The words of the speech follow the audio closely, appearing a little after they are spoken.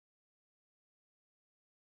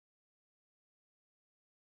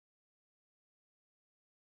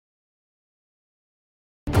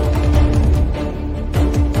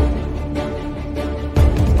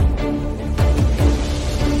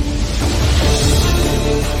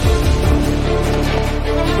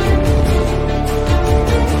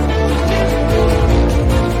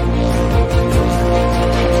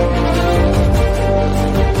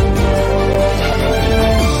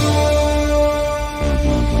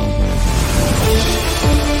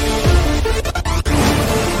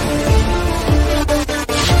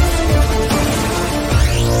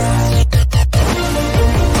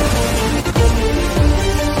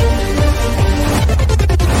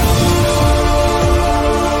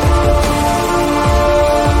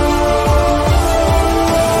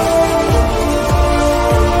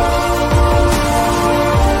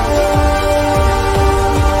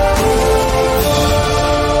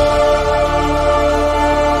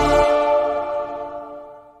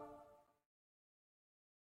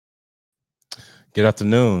Good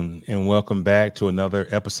afternoon, and welcome back to another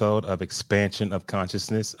episode of Expansion of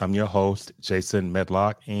Consciousness. I'm your host, Jason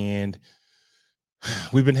Medlock, and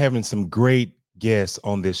we've been having some great guests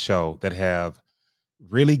on this show that have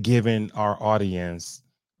really given our audience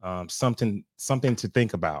something to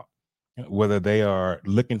think about, whether they are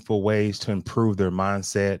looking for ways to improve their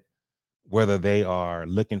mindset, whether they are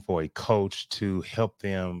looking for a coach to help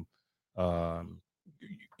them, um,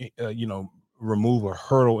 remove a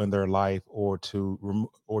hurdle in their life, or to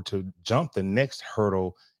jump the next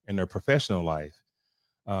hurdle in their professional life.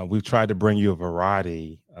 We've tried to bring you a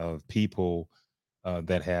variety of people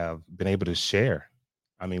that have been able to share,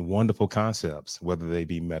 wonderful concepts, whether they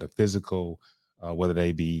be metaphysical, whether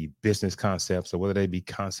they be business concepts, or whether they be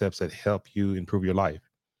concepts that help you improve your life.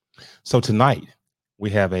 So tonight,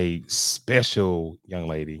 we have a special young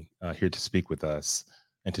lady here to speak with us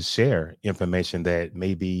and to share information that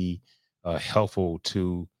may be helpful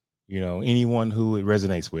to anyone who it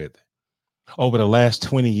resonates with. Over the last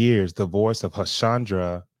 20 years, the voice of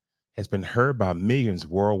Hashondra has been heard by millions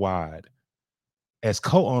worldwide. As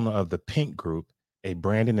co-owner of the Pink Group, a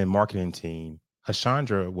branding and marketing team,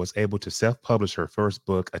 Hashondra was able to self-publish her first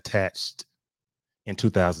book, Attached, in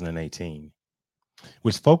 2018,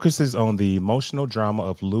 which focuses on the emotional drama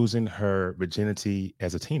of losing her virginity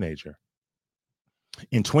as a teenager.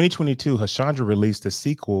 In 2022, Hashondra released the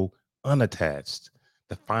sequel, Unattached,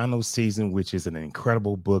 the final season, which is an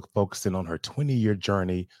incredible book focusing on her 20-year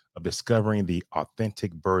journey of discovering the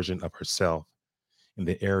authentic version of herself in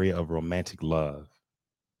the area of romantic love.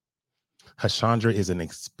 Hashondra is an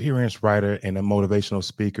experienced writer and a motivational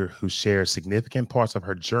speaker who shares significant parts of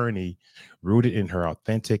her journey rooted in her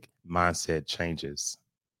authentic mindset changes.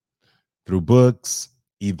 Through books,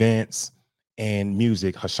 events, and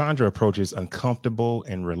music, Hashondra approaches uncomfortable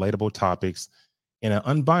and relatable topics in an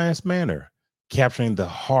unbiased manner, capturing the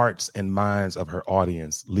hearts and minds of her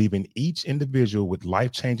audience, leaving each individual with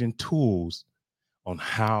life-changing tools on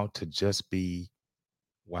how to just be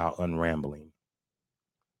while unrambling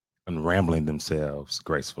themselves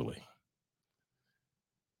gracefully.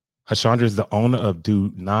 Hashondra is the owner of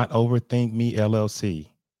Do Not Overthink Me, LLC,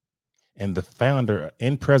 and the founder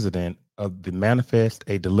and president of the Manifest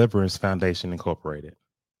a Deliverance Foundation, Incorporated.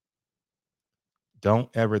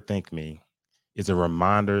 Don't Ever Think Me is a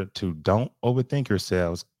reminder to don't overthink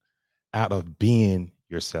yourselves out of being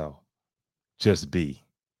yourself. Just be.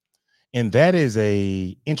 And that is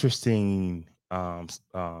a interesting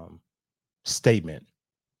statement.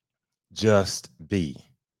 Just be.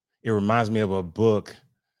 It reminds me of a book,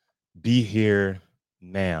 Be Here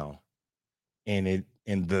Now. And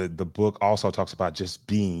the book also talks about just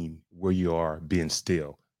being where you are, being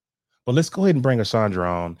still. But let's go ahead and bring Hashondra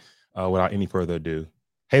on without any further ado.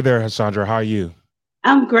 Hey there, Hashondra. How are you?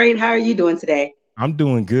 I'm great. How are you doing today? I'm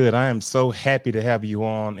doing good. I am so happy to have you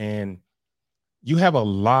on. And you have a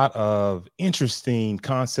lot of interesting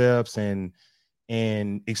concepts and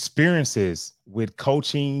experiences with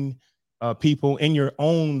coaching people in your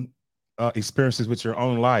own experiences with your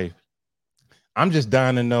own life. I'm just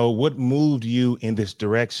dying to know what moved you in this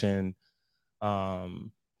direction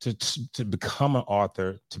to become an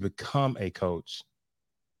author, to become a coach.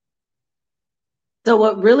 So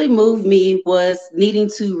what really moved me was needing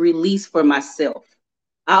to release for myself.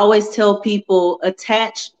 I always tell people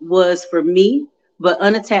attached was for me, but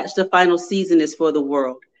unattached, the final season, is for the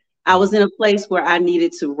world. I was in a place where I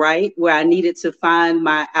needed to write, where I needed to find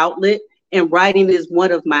my outlet, and writing is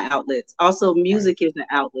one of my outlets. Also, music is an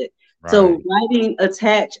outlet. Right. So writing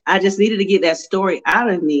attached, I just needed to get that story out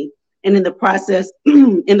of me. And in the process,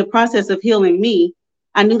 of healing me,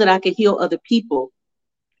 I knew that I could heal other people,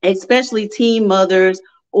 especially teen mothers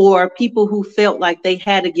or people who felt like they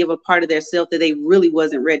had to give a part of their self that they really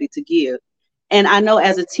wasn't ready to give. And I know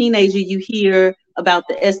as a teenager, you hear about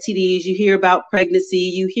the STDs, you hear about pregnancy,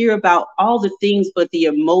 you hear about all the things, but the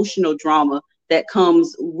emotional drama that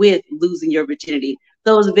comes with losing your virginity.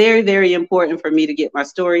 So it was very, very important for me to get my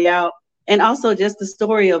story out. And also just the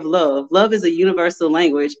story of love. Love is a universal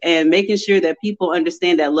language, and making sure that people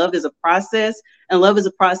understand that love is a process, and love is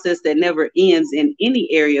a process that never ends in any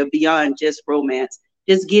area beyond just romance.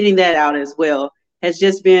 just getting that out as well has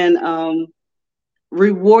just been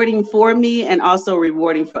rewarding for me and also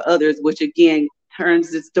rewarding for others, which again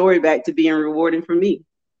turns the story back to being rewarding for me.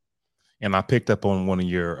 And I picked up on one of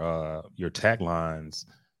your taglines,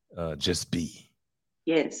 just be.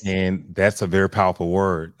 Yes. And that's a very powerful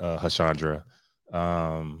word, Hashondra.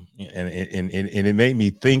 And it made me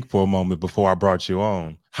think for a moment before I brought you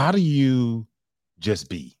on. How do you just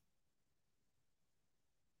be?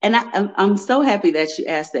 And I'm so happy that you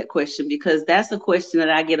asked that question because that's a question that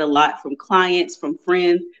I get a lot from clients, from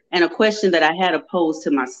friends, and a question that I had to pose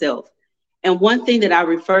to myself. And one thing that I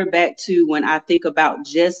refer back to when I think about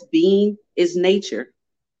just being is nature.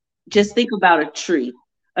 Just think about a tree.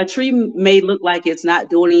 A tree may look like it's not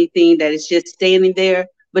doing anything, that it's just standing there,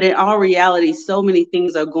 but in all reality, so many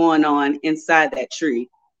things are going on inside that tree.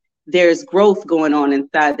 There's growth going on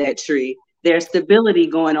inside that tree. There's stability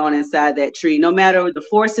going on inside that tree. No matter the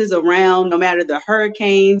forces around, no matter the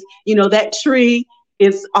hurricanes, that tree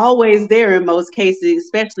is always there in most cases,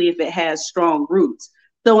 especially if it has strong roots.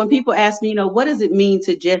 So when people ask me, what does it mean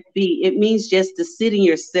to just be? It means just to sit in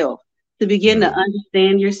yourself, to begin to Mm.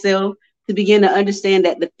 understand yourself, to begin to understand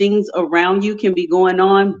that the things around you can be going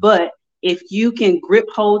on. But if you can grip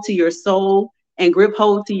hold to your soul and grip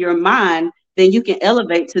hold to your mind, then you can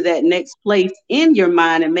elevate to that next place in your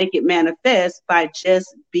mind and make it manifest by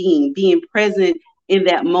just being present in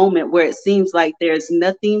that moment where it seems like there's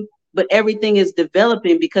nothing, but everything is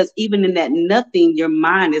developing because even in that nothing, your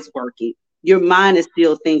mind is working. Your mind is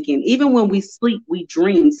still thinking. Even when we sleep, we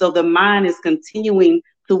dream. So the mind is continuing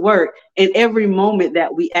to work in every moment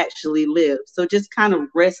that we actually live. So just kind of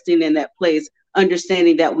resting in that place,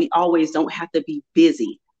 understanding that we always don't have to be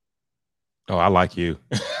busy. Oh, I like you.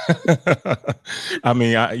 I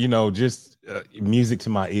mean, just music to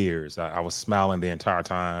my ears. I was smiling the entire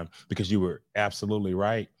time because you were absolutely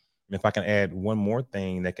right. And if I can add one more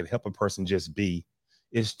thing that could help a person just be,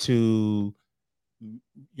 is to,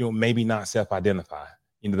 maybe not self-identify.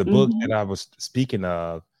 The book Mm-hmm. that I was speaking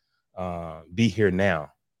of, Be Here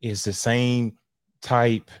Now, is the same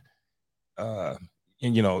type, uh,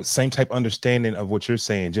 and same type understanding of what you're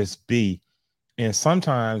saying. Just be. And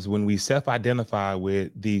sometimes when we self-identify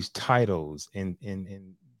with these titles and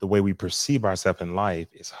the way we perceive ourselves in life,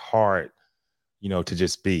 it's hard, to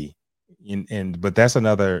just be. But that's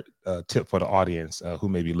another tip for the audience who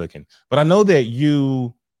may be looking. But I know that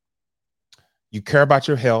you care about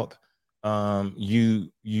your health. You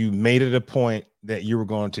made it a point that you were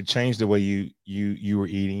going to change the way you were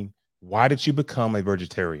eating. Why did you become a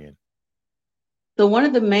vegetarian? So one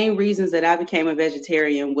of the main reasons that I became a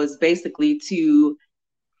vegetarian was basically to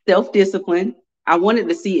self-discipline. I wanted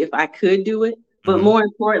to see if I could do it, but Hmm. more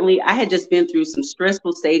importantly, I had just been through some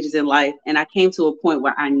stressful stages in life, and I came to a point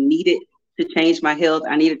where I needed to change my health.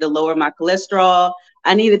 I needed to lower my cholesterol.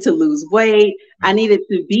 I needed to lose weight. I needed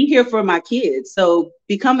to be here for my kids. So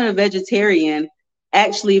becoming a vegetarian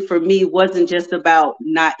actually for me wasn't just about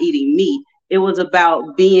not eating meat. It was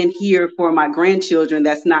about being here for my grandchildren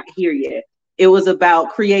that's not here yet. It was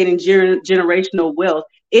about creating generational wealth.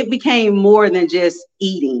 It became more than just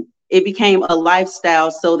eating. It became a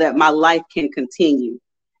lifestyle so that my life can continue.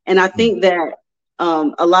 And I think that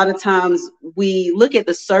a lot of times we look at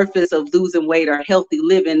the surface of losing weight or healthy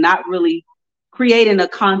living, not really creating a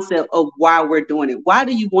concept of why we're doing it. Why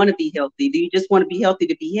do you want to be healthy? Do you just want to be healthy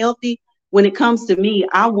to be healthy? When it comes to me,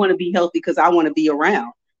 I want to be healthy because I want to be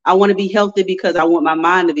around. I want to be healthy because I want my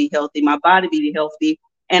mind to be healthy, my body to be healthy.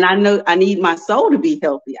 And I know I need my soul to be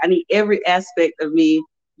healthy. I need every aspect of me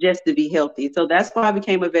just to be healthy. So that's why I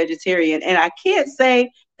became a vegetarian. And I can't say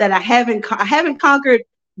that I haven't conquered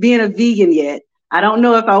being a vegan yet. I don't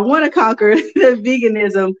know if I want to conquer the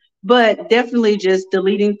veganism, but definitely just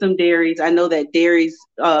deleting some dairies. I know that dairies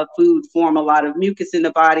food form a lot of mucus in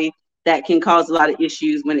the body that can cause a lot of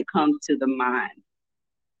issues when it comes to the mind.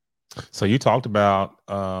 So you talked about,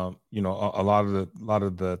 a lot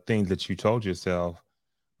of the things that you told yourself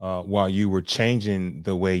while you were changing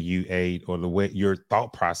the way you ate or the way your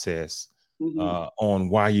thought process Hmm. on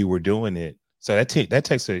why you were doing it. So that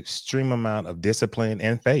takes an extreme amount of discipline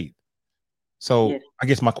and faith. Yes. So I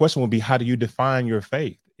guess my question would be, how do you define your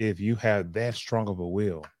faith if you have that strong of a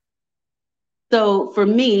will? So for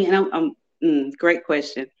me, and great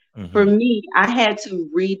question. For Hmm. me, I had to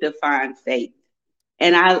redefine faith.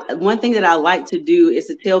 And one thing that I like to do is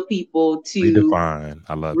to tell people to Redefine.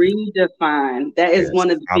 I love it. redefine. That is Yes, one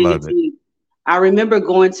of the I love biggest it. things. I remember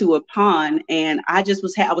going to a pond and I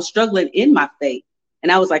was struggling in my faith.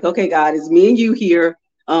 And I was like, okay, God, it's me and you here.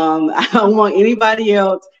 I don't want anybody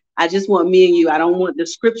else. I just want me and you. I don't want the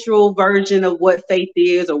scriptural version of what faith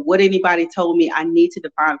is or what anybody told me. I need to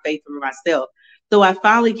define faith for myself. So I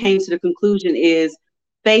finally came to the conclusion is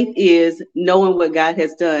faith is knowing what God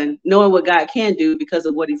has done, knowing what God can do because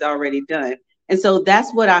of what he's already done. And so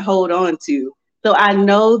that's what I hold on to. So I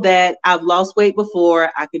know that I've lost weight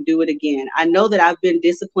before, I can do it again. I know that I've been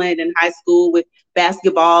disciplined in high school with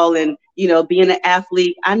basketball and, being an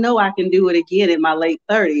athlete. I know I can do it again in my late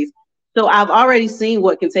 30s. So I've already seen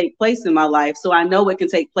what can take place in my life. So I know what can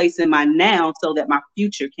take place in my now so that my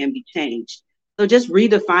future can be changed. So just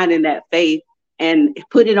redefining that faith and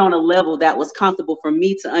put it on a level that was comfortable for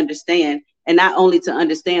me to understand, and not only to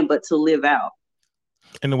understand, but to live out.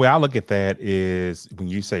 And the way I look at that is when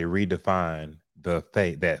you say redefine the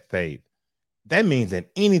faith, that means that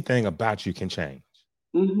anything about you can change.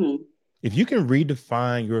 Mm-hmm. If you can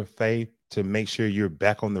redefine your faith to make sure you're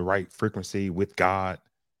back on the right frequency with God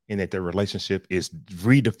and that the relationship is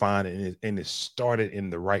redefined and is started in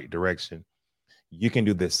the right direction, you can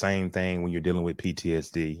do the same thing when you're dealing with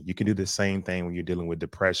PTSD. You can do the same thing when you're dealing with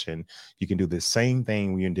depression. You can do the same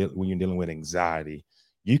thing when you're dealing with anxiety.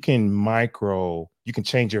 You can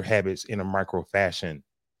change your habits in a micro fashion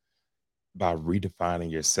by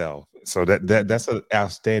redefining yourself. So that's an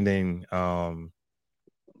outstanding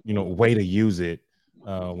way to use it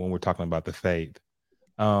when we're talking about the faith.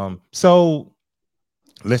 So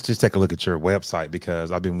let's just take a look at your website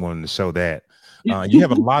because I've been wanting to show that. You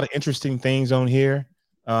have a lot of interesting things on here.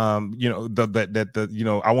 I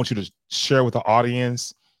want you to share with the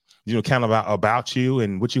audience, kind of about you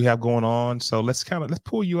and what you have going on. So let's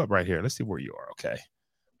pull you up right here. Let's see where you are. Okay.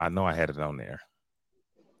 I know I had it on there.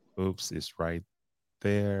 Oops, it's right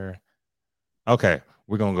there. Okay.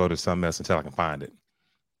 We're going to go to something else until I can find it.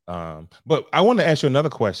 But I want to ask you another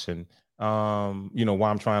question. While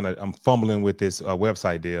I'm fumbling with this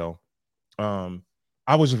website deal.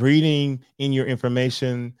 I was reading in your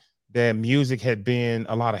information that music had been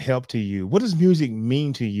a lot of help to you. What does music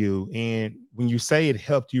mean to you? And when you say it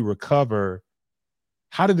helped you recover,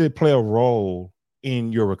 how did it play a role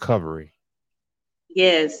in your recovery?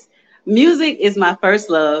 Yes, music is my first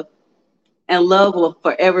love, and love will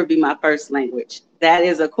forever be my first language. That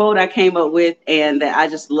is a quote I came up with, and that I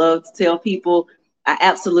just love to tell people. I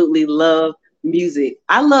absolutely love music.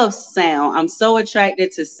 I love sound. I'm so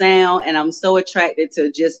attracted to sound, and I'm so attracted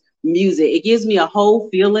to just music. It gives me a whole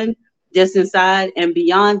feeling just inside, and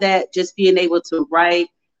beyond that, just being able to write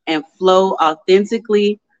and flow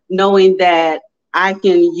authentically, knowing that I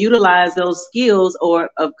can utilize those skills, or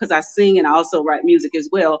because I sing and I also write music as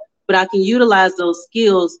well, but I can utilize those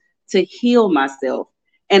skills to heal myself.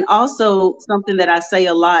 And also something that I say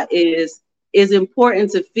a lot is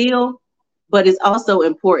important to feel, but it's also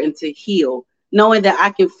important to heal. Knowing that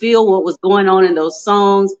I can feel what was going on in those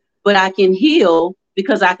songs, but I can heal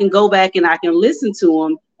because I can go back and I can listen to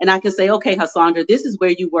them and I can say, okay, Hashondra, this is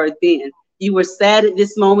where you were then. You were sad at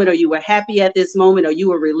this moment, or you were happy at this moment, or you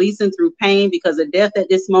were releasing through pain because of death at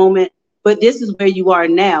this moment. But this is where you are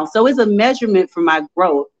now. So it's a measurement for my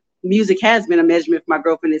growth. Music has been a measurement for my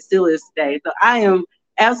growth, and it still is today. So I am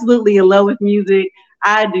absolutely in love with music.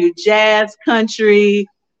 I do jazz, country,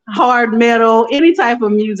 hard metal, any type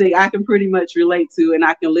of music I can pretty much relate to and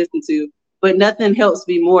I can listen to. But nothing helps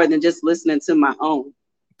me more than just listening to my own.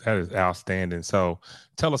 That is outstanding. So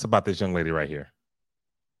tell us about this young lady right here.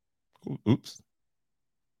 Oops.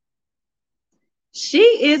 She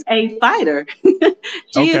is a fighter.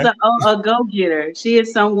 She is Okay. a go-getter. She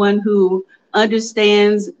is someone who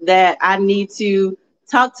understands that I need to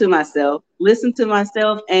talk to myself, listen to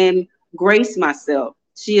myself, and grace myself.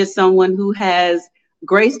 She is someone who has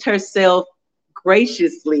graced herself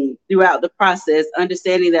graciously throughout the process,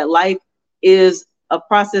 understanding that life is a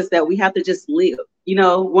process that we have to just live.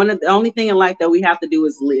 One of the only thing in life that we have to do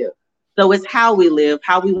is live. So it's how we live,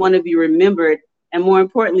 how we want to be remembered, and more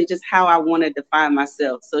importantly, just how I want to define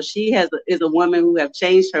myself. So she is a woman who have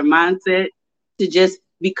changed her mindset to just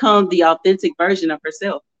become the authentic version of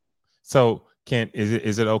herself. So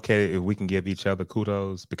is it okay if we can give each other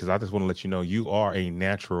kudos? Because I just want to let you know you are a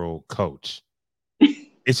natural coach.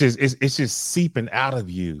 It's just seeping out of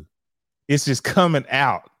you. It's just coming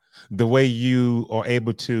out the way you are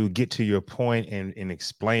able to get to your point and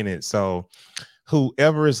explain it. So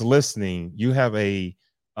whoever is listening, you have a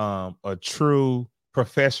true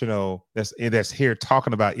professional that's here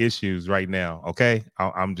talking about issues right now. Okay.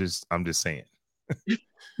 I'm just saying.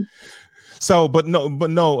 So, but no,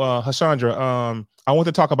 Hashondra, I want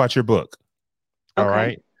to talk about your book. All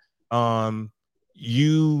Okay. right.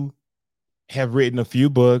 You have written a few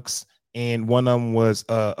books, and one of them was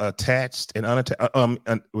attached and unattached.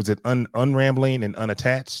 Was it unrambling and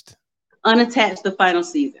unattached? Unattached, the final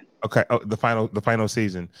season. Okay, the final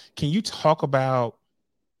season. Can you talk about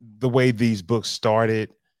the way these books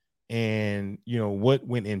started and what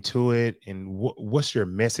went into it, and what's your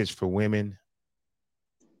message for women?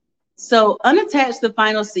 So, Unattached, the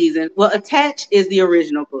final season. Well, Attached is the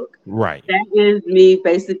original book. Right. That is me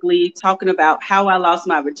basically talking about how I lost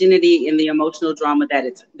my virginity and the emotional drama that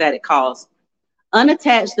it caused.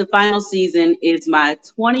 Unattached, the final season, is my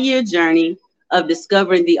 20-year journey of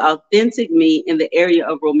discovering the authentic me in the area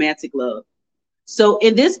of romantic love. So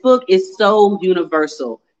in this book, it's so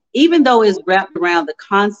universal. Even though it's wrapped around the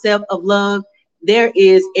concept of love, there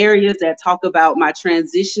is areas that talk about my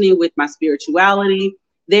transitioning with my spirituality.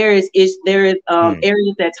 There is Mm.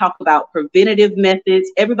 areas that talk about preventative methods.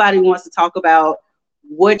 Everybody wants to talk about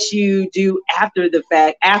what you do after the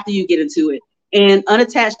fact, after you get into it. And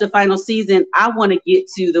Unattached, the final season, I want to get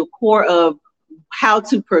to the core of how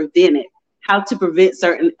to prevent it, how to prevent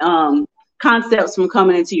certain concepts from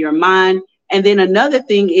coming into your mind. And then another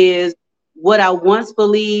thing is what I once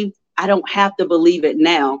believed, I don't have to believe it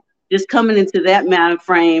now. Just coming into that mind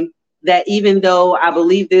frame that even though I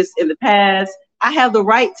believe this in the past, I have the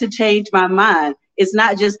right to change my mind. It's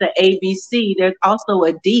not just the ABC, there's also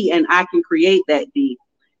a D, and I can create that D.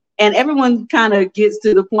 And everyone kind of gets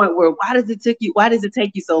to the point where why does it take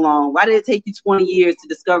you so long? Why did it take you 20 years to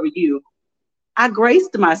discover you? I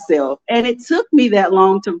graced myself. And it took me that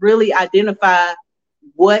long to really identify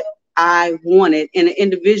what I wanted in an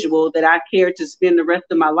individual that I cared to spend the rest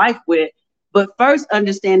of my life with. But first,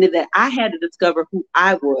 understanding that I had to discover who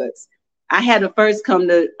I was. I had to first come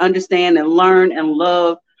to understand and learn and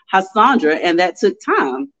love Hashondra, and that took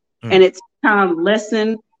time. And Mm. it took time,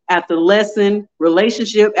 lesson after lesson,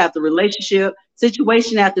 relationship after relationship,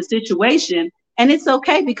 situation after situation. And it's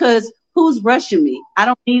okay because who's rushing me? I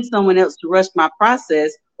don't need someone else to rush my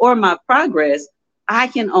process or my progress. I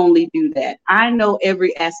can only do that. I know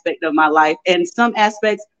every aspect of my life, and some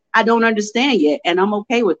aspects I don't understand yet, and I'm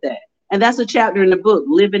okay with that. And that's a chapter in the book,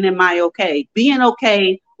 living in my okay, being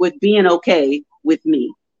okay with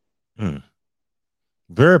me. Mm.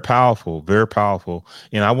 Very powerful, very powerful.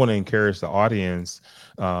 And I want to encourage the audience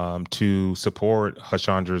to support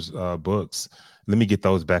Hashandra's books. Let me get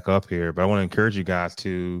those back up here, but I want to encourage you guys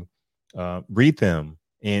to read them.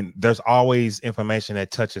 And there's always information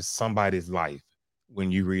that touches somebody's life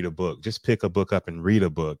when you read a book. Just pick a book up and read a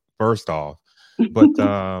book, first off. But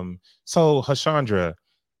so, Hashandra,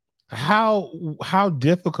 how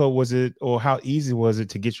difficult was it, or how easy was it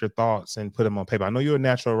to get your thoughts and put them on paper? I know you're a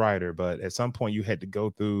natural writer, but at some point you had to go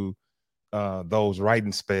through those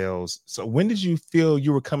writing spells. So when did you feel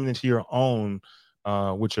you were coming into your own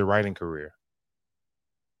with your writing career?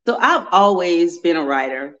 So I've always been a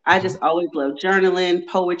writer. I Mhm. just always loved journaling,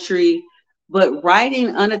 poetry, but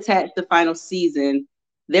writing Unattached the final season,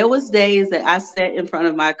 there was days that I sat in front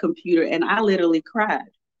of my computer and I literally cried.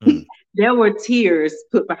 Mm. There were tears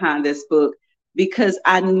put behind this book because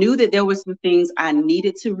I knew that there were some things I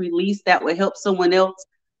needed to release that would help someone else.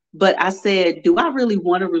 But I said, do I really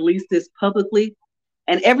want to release this publicly?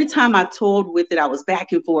 And every time I toyed with it, I was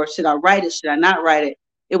back and forth. Should I write it? Should I not write it?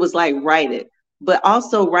 It was like, write it, but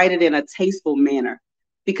also write it in a tasteful manner.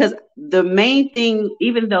 Because the main thing,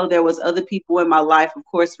 even though there was other people in my life, of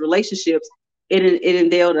course, relationships, it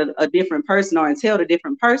entailed a different person or entailed a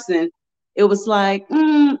different person. It was like,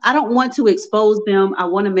 I don't want to expose them. I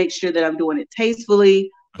want to make sure that I'm doing it tastefully,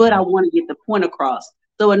 but I Mhm. want to get the point across.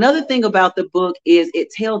 So another thing about the book is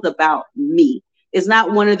it tells about me. It's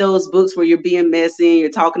not one of those books where you're being messy and you're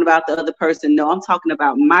talking about the other person. No, I'm talking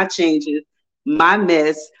about my changes, my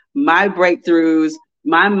mess, my breakthroughs,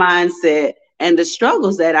 my mindset, and the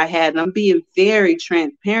struggles that I had. And I'm being very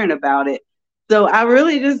transparent about it. So I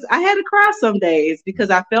had to cry some days because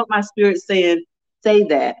I felt my spirit saying, say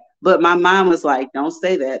that. But my mom was like, don't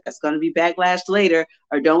say that. That's going to be backlash later.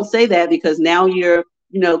 Or don't say that because now you're,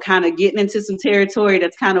 kind of getting into some territory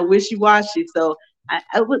that's kind of wishy washy. So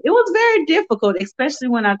it was very difficult, especially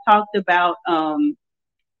when I talked about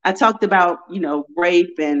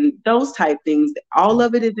rape and those type things. All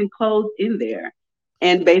of it is enclosed in there,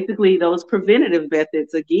 and basically those preventative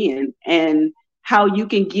methods again, and how you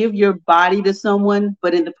can give your body to someone,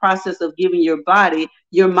 but in the process of giving your body,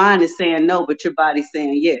 your mind is saying no, but your body's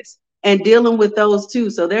saying yes, and dealing with those too.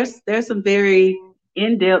 So there's some very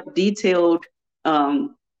in-depth,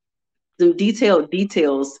 um, detailed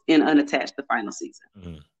details in Unattached, the final season.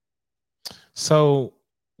 Mhm. So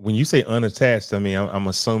when you say unattached, I mean, I'm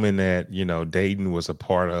assuming that, dating was a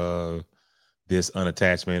part of this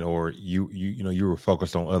unattachment, or you were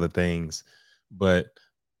focused on other things. But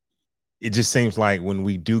it just seems like when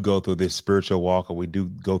we do go through this spiritual walk, or we do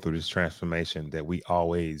go through this transformation, that we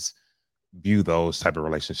always view those type of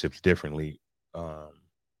relationships differently. Um,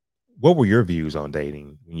 what were your views on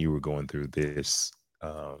dating when you were going through this?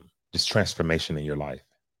 This transformation in your life?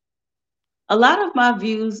 A lot of my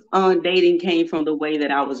views on dating came from the way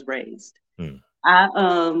that I was raised. Mm, I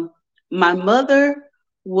My mother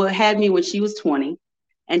had me when she was 20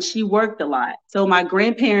 and she worked a lot. So my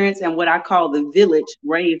grandparents and what I call the village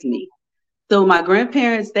raised me. So my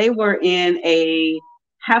grandparents, they were in a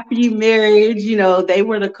happy marriage, they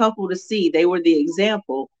were the couple to see. They were the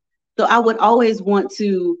example. So I would always want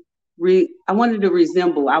to I wanted to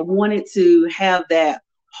resemble. I wanted to have that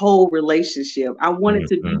whole relationship. I wanted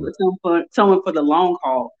to be mm. with someone for the long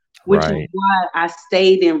haul, which is Right. why I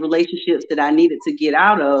stayed in relationships that I needed to get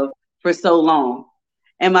out of for so long.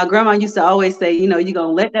 And my grandma used to always say, you're gonna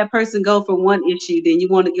let that person go for one issue, then you're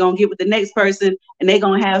gonna get with the next person and they're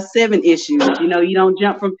gonna have seven issues. You don't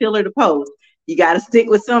jump from pillar to post. You gotta stick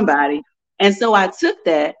with somebody. And so I took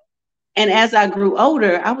that. And as I grew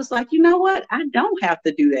older, I was like, you know what? I don't have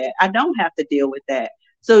to do that. I don't have to deal with that.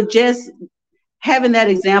 So just having that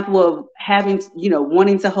example of having,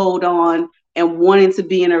 wanting to hold on and wanting to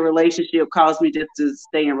be in a relationship caused me just to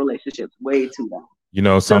stay in relationships way too long.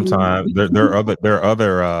 So Sometimes there are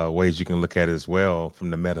other ways you can look at it as well. From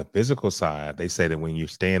the metaphysical side, they say that when you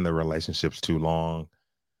stay in the relationships too long,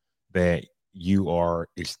 that you are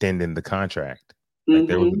extending the contract. Like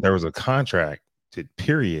mhm. there was a contract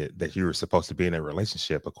period that you were supposed to be in a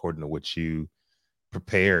relationship according to what you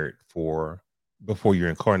prepared for before you're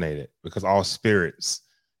incarnated, because all spirits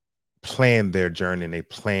plan their journey and they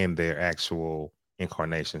plan their actual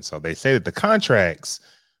incarnation. So they say that the contracts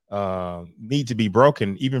need to be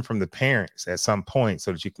broken even from the parents at some point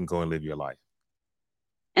so that you can go and live your life.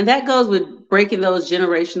 And that goes with breaking those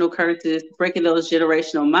generational curses, breaking those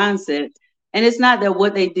generational mindsets. And it's not that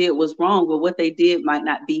what they did was wrong, but what they did might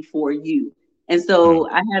not be for you. And Mm. so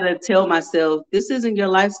I had to tell myself, this isn't your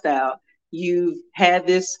lifestyle. You've had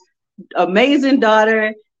this amazing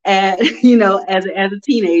daughter at, as a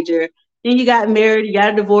teenager. Then you got married, you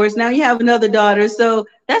got a divorce. Now you have another daughter. So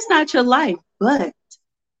that's not your life. But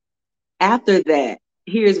after that,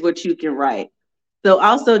 here's what you can write. So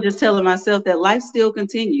also just telling myself that life still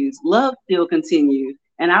continues, love still continues,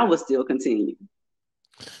 and I will still continue.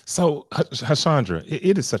 So, Hashondra,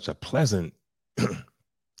 it is such a pleasant,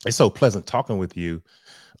 it's so pleasant talking with you.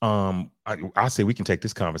 I say we can take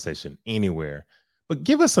this conversation anywhere, but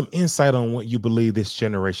give us some insight on what you believe this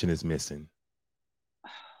generation is missing.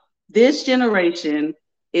 This generation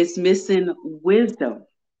is missing wisdom.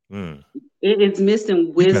 Mm. It is missing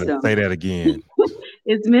You better wisdom. say that again.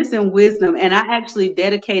 It's missing wisdom. And I actually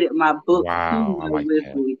dedicated my book to Wow, I my like that.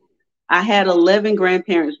 wisdom. I had 11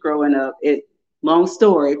 grandparents growing up. Long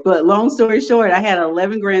story, but long story short, I had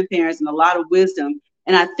 11 grandparents and a lot of wisdom.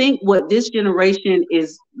 And I think what this generation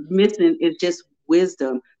is missing is just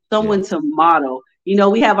wisdom, someone Yes. to model.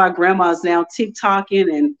 We have our grandmas now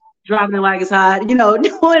TikToking and dropping it like it's hot, doing all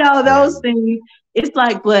Yeah. those things. It's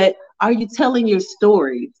like, but are you telling your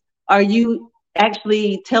stories? Are you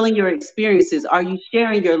actually telling your experiences? Are you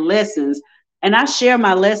sharing your lessons? And I share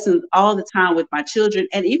my lessons all the time with my children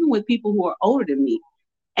and even with people who are older than me.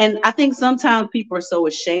 And I think sometimes people are so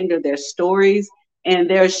ashamed of their stories and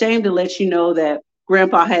they're ashamed to let you know that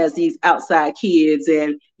grandpa has these outside kids.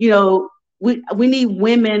 And, we need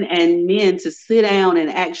women and men to sit down and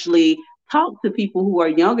actually talk to people who are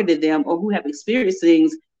younger than them or who have experienced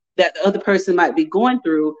things that the other person might be going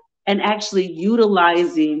through and actually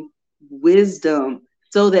utilizing wisdom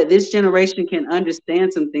so that this generation can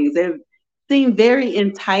understand some things. They seem very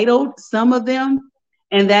entitled, some of them,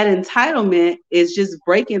 and that entitlement is just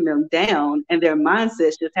breaking them down, and their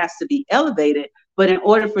mindset just has to be elevated. But in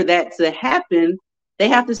order for that to happen, they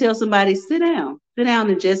have to tell somebody, sit down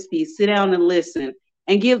and just sit down and listen.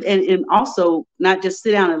 And and also not just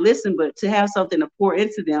sit down and listen, but to have something to pour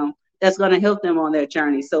into them that's going to help them on their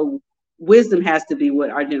journey. So wisdom has to be what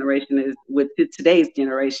our generation is with today's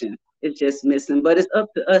generation. It's just missing, but it's up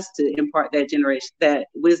to us to impart that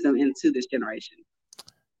wisdom into this generation.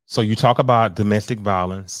 So you talk about domestic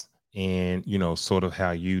violence and sort of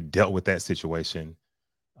how you dealt with that situation.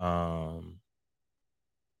 Um,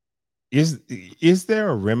 is there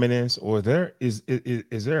a reminiscence, or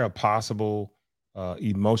is there a possible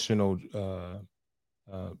emotional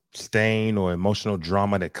stain or emotional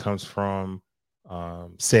drama that comes from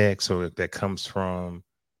sex, or that comes from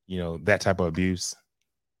that type of abuse?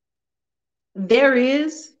 There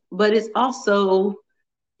is, but it's also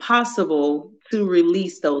possible to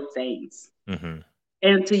release those things Hmm.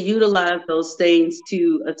 and to utilize those things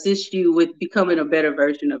to assist you with becoming a better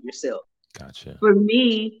version of yourself. Gotcha. For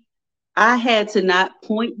me, I had to not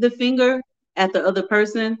point the finger at the other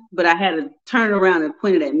person, but I had to turn around and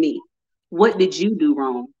point it at me. What did you do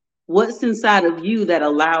wrong? What's inside of you that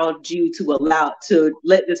allowed you to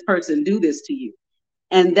let this person do this to you?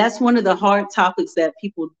 And that's one of the hard topics that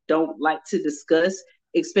people don't like to discuss,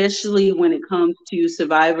 especially when it comes to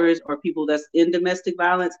survivors or people that's in domestic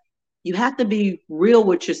violence. You have to be real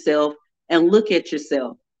with yourself and look at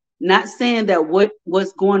yourself. Not saying that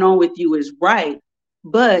what's going on with you is right,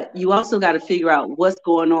 but you also got to figure out what's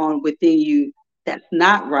going on within you that's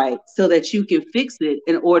not right so that you can fix it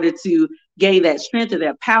in order to gain that strength or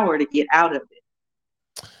that power to get out of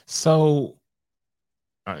it. So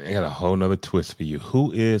I got a whole nother twist for you.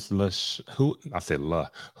 Who is who I said La?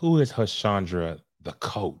 Who is Hashondra the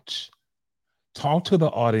coach? Talk to the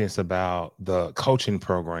audience about the coaching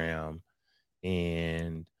program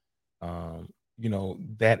and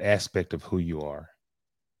that aspect of who you are.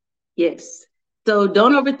 Yes. So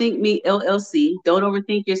don't overthink me, LLC. Don't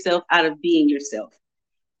overthink yourself out of being yourself.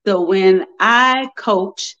 So when I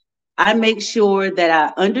coach, I make sure that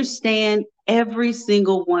I understand every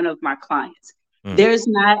single one of my clients. Mm, There's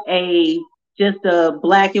not a just a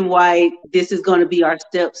black and white, this is going to be our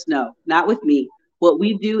steps. No, not with me. What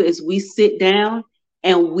we do is we sit down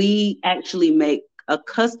and we actually make a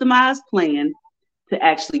customized plan to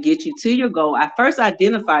actually get you to your goal. I first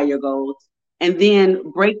identify your goals and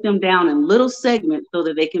then break them down in little segments so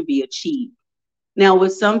that they can be achieved. Now,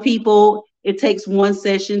 with some people, it takes one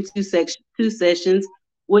session, two sessions.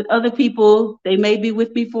 With other people, they may be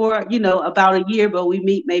with me for, about a year, but we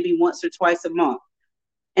meet maybe once or twice a month.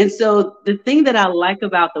 And so the thing that I like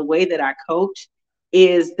about the way that I coach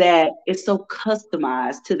is that it's so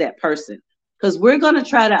customized to that person. Because we're going to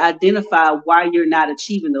try to identify why you're not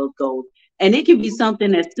achieving those goals. And it can be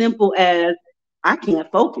something as simple as I can't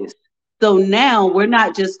focus. So now we're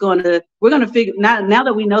going to figure now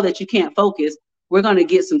that we know that you can't focus, we're going to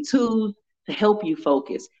get some tools to help you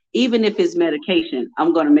focus. Even if it's medication,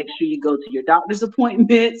 I'm going to make sure you go to your doctor's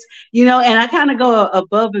appointments, and I kind of go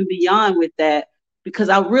above and beyond with that because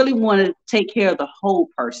I really want to take care of the whole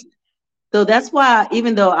person. So that's why,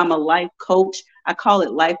 even though I'm a life coach, I call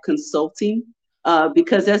it life consulting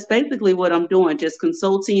because that's basically what I'm doing, just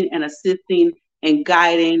consulting and assisting and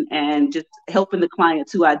guiding and just helping the client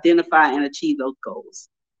to identify and achieve those goals.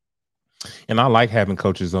 and I like having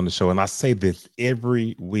coaches on the show, and I say this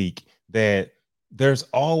every week that there's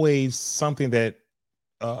always something that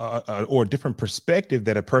or a different perspective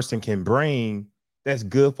that a person can bring that's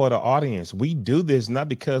good for the audience. We do this not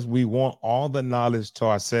because we want all the knowledge to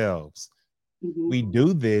ourselves. Mm-hmm, We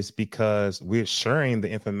do this because we're sharing the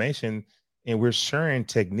information and we're sharing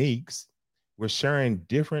techniques. We're sharing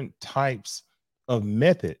different types of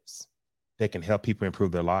methods that can help people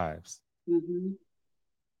improve their lives. mm-hmm.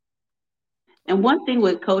 And one thing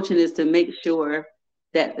with coaching is to make sure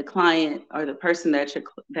that the client or the person that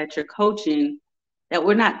you're coaching, that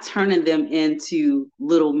we're not turning them into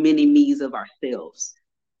little mini me's of ourselves.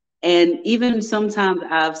 And even sometimes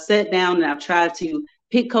I've sat down and I've tried to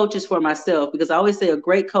pick coaches for myself because I always say a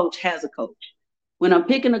great coach has a coach. When I'm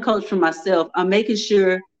picking a coach for myself, I'm making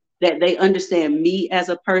sure that they understand me as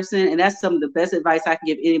a person. And that's some of the best advice I can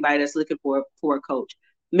give anybody that's looking for a coach.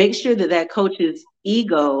 Make sure that that coach's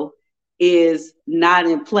ego is not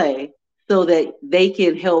in play so that they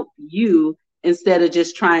can help you instead of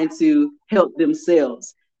just trying to help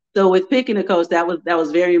themselves. So with picking a coach, that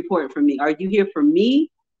was very important for me. Are you here for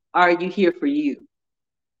me? Are you here for you?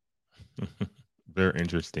 Very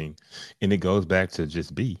interesting. And it goes back to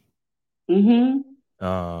just be Mm-hmm.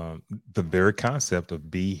 um, the very concept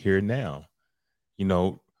of be here now. You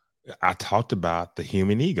know, I talked about the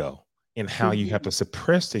human ego and how you have Mm-hmm. to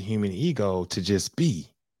suppress the human ego to just be.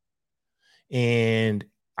 And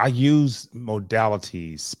I use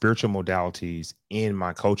modalities, spiritual modalities in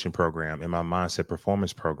my coaching program, in my mindset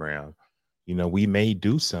performance program. We may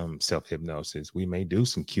do some self hypnosis, we may do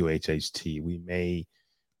some QHHT, we may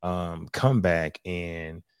come back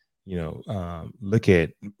and look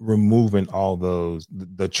at removing all those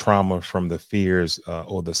the trauma from the fears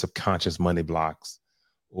or the subconscious money blocks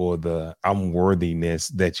or the unworthiness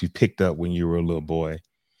that you picked up when you were a little boy.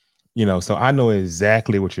 So I know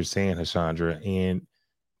exactly what you're saying, Hashandra. And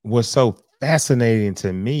what's so fascinating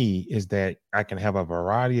to me is that I can have a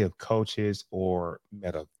variety of coaches or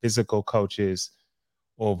metaphysical coaches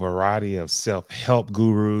or a variety of self-help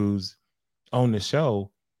gurus on the show,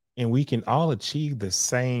 and we can all achieve the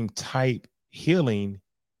same type healing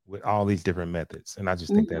with all these different methods. And I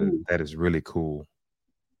just think that Mm-hmm. that is really cool.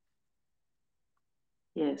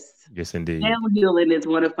 Yes. Yes, indeed. Sound healing is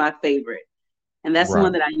one of my favorite. And that's the one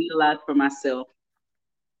Right. that I utilize for myself.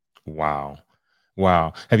 Wow.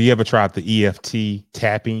 Wow. Have you ever tried the EFT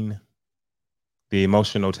tapping, the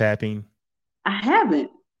emotional tapping? I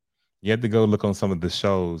haven't. You have to go look on some of the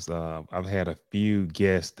shows. I've had a few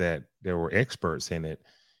guests that there were experts in it,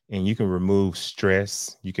 and you can remove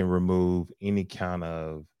stress. You can remove any kind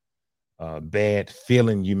of bad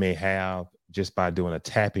feeling you may have just by doing a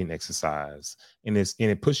tapping exercise, and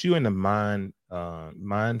it puts you in the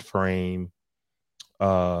mind frame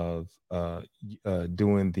of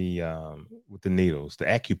doing the with the needles, the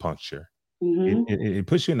acupuncture. It, Hmm. it it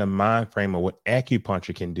puts you in the mind frame of what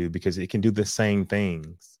acupuncture can do because it can do the same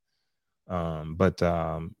things. But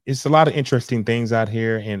it's a lot of interesting things out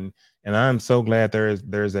here, and I'm so glad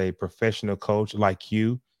there's a professional coach like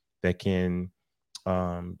you that can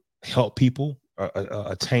help people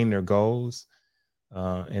attain their goals,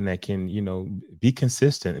 and that can be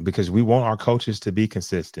consistent because we want our coaches to be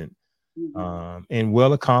consistent Hmm. and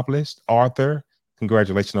well accomplished. Arthur,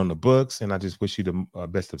 congratulations on the books, and I just wish you the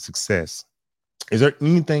best of success. Is there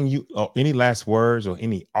anything any last words or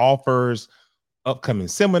any offers, upcoming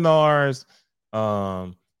seminars,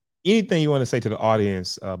 um, anything you want to say to the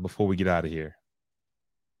audience before we get out of here?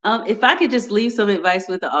 If I could just leave some advice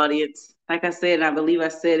with the audience, like I said, and I believe I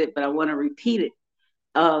said it, but I want to repeat it.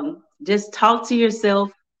 Just talk to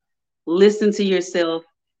yourself, listen to yourself,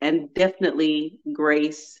 and definitely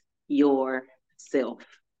grace yourself.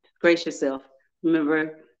 Grace yourself.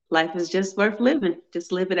 Remember, life is just worth living.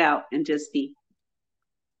 Just live it out and just be.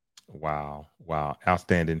 Wow, wow,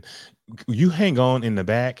 outstanding. You hang on in the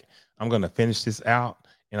back. I'm gonna finish this out,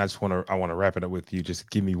 and I want to wrap it up with you. Just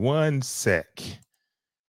give me 1 sec.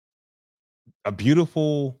 A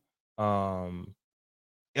beautiful, um,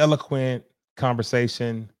 eloquent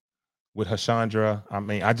conversation with Hashondra. I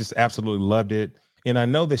mean, I just absolutely loved it. And I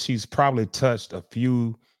know that she's probably touched a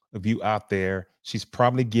few of you out there. She's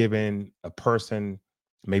probably given a person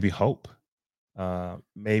maybe hope.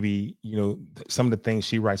 Maybe, some of the things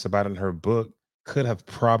she writes about in her book could have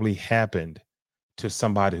probably happened to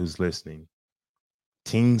somebody who's listening.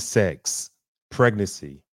 Teen sex,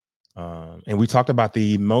 pregnancy. And we talked about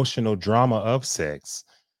the emotional drama of sex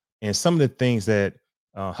and some of the things that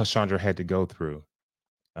Hashandra had to go through.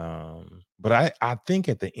 But I think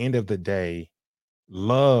at the end of the day,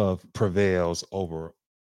 love prevails over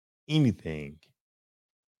anything,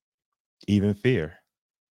 even fear.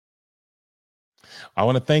 I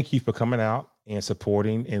want to thank you for coming out and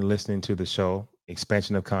supporting and listening to the show,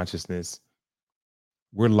 Expansion of Consciousness.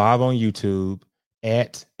 We're live on YouTube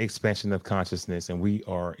at Expansion of Consciousness, and we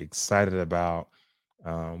are excited about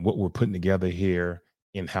what we're putting together here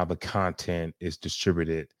and how the content is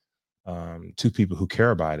distributed to people who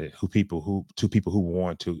care about it, to people who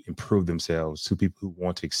want to improve themselves, to people who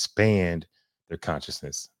want to expand their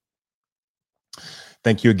consciousness.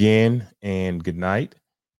 Thank you again, and good night,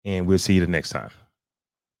 and we'll see you the next time.